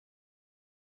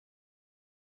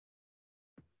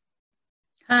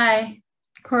Hi,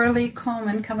 Coralee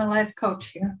Kulman, Come Alive Coach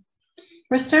here.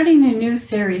 We're starting a new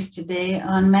series today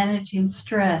on managing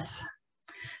stress.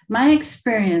 My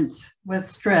experience with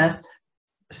stress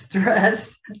took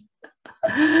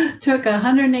a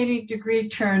 180-degree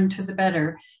turn to the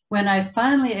better when I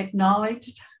finally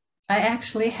acknowledged I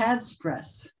actually had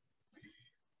stress.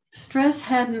 Stress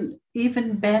hadn't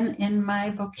even been in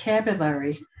my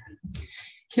vocabulary.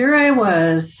 Here I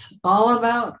was, all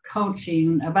about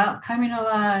coaching, about coming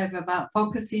alive, about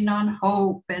focusing on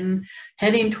hope and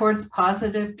heading towards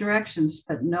positive directions.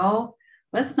 But no,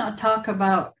 let's not talk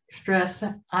about stress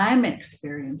I'm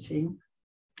experiencing.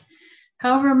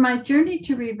 However, my journey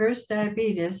to reverse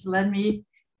diabetes led me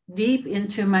deep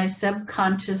into my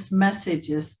subconscious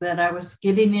messages that I was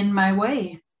getting in my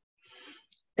way.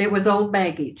 It was old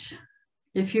baggage.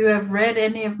 If you have read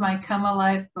any of my Come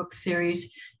Alive book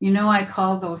series, you know I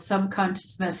call those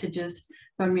subconscious messages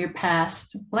from your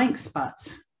past blank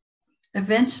spots.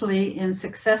 Eventually, in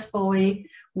successfully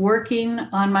working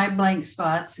on my blank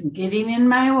spots and getting in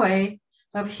my way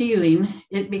of healing,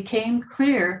 it became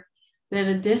clear that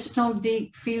additional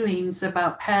deep feelings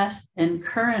about past and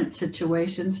current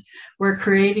situations were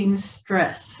creating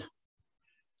stress.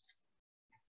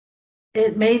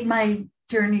 It made my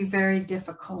journey very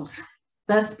difficult.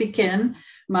 Thus began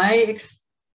my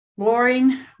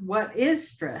exploring what is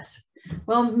stress.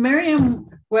 Well,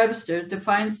 Merriam-Webster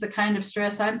defines the kind of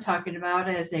stress I'm talking about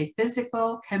as a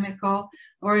physical, chemical,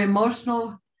 or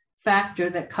emotional factor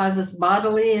that causes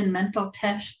bodily and mental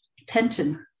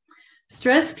tension.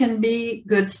 Stress can be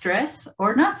good stress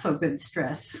or not so good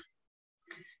stress.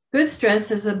 Good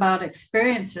stress is about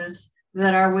experiences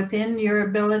that are within your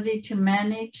ability to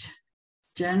manage,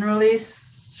 generally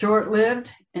short-lived,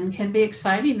 and can be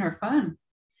exciting or fun.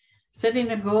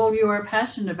 Setting a goal you are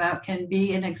passionate about can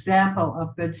be an example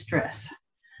of good stress.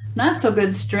 Not so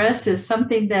good stress is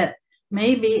something that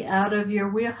may be out of your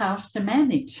wheelhouse to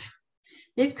manage.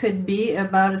 It could be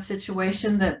about a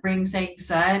situation that brings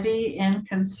anxiety and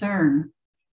concern.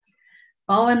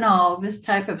 All in all, this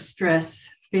type of stress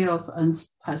feels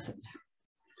unpleasant.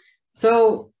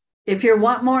 So if you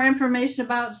want more information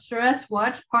about stress,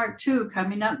 watch part 2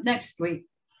 coming up next week.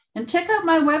 And check out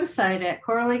my website at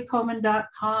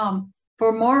coraleekulman.com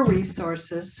for more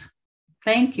resources.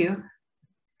 Thank you.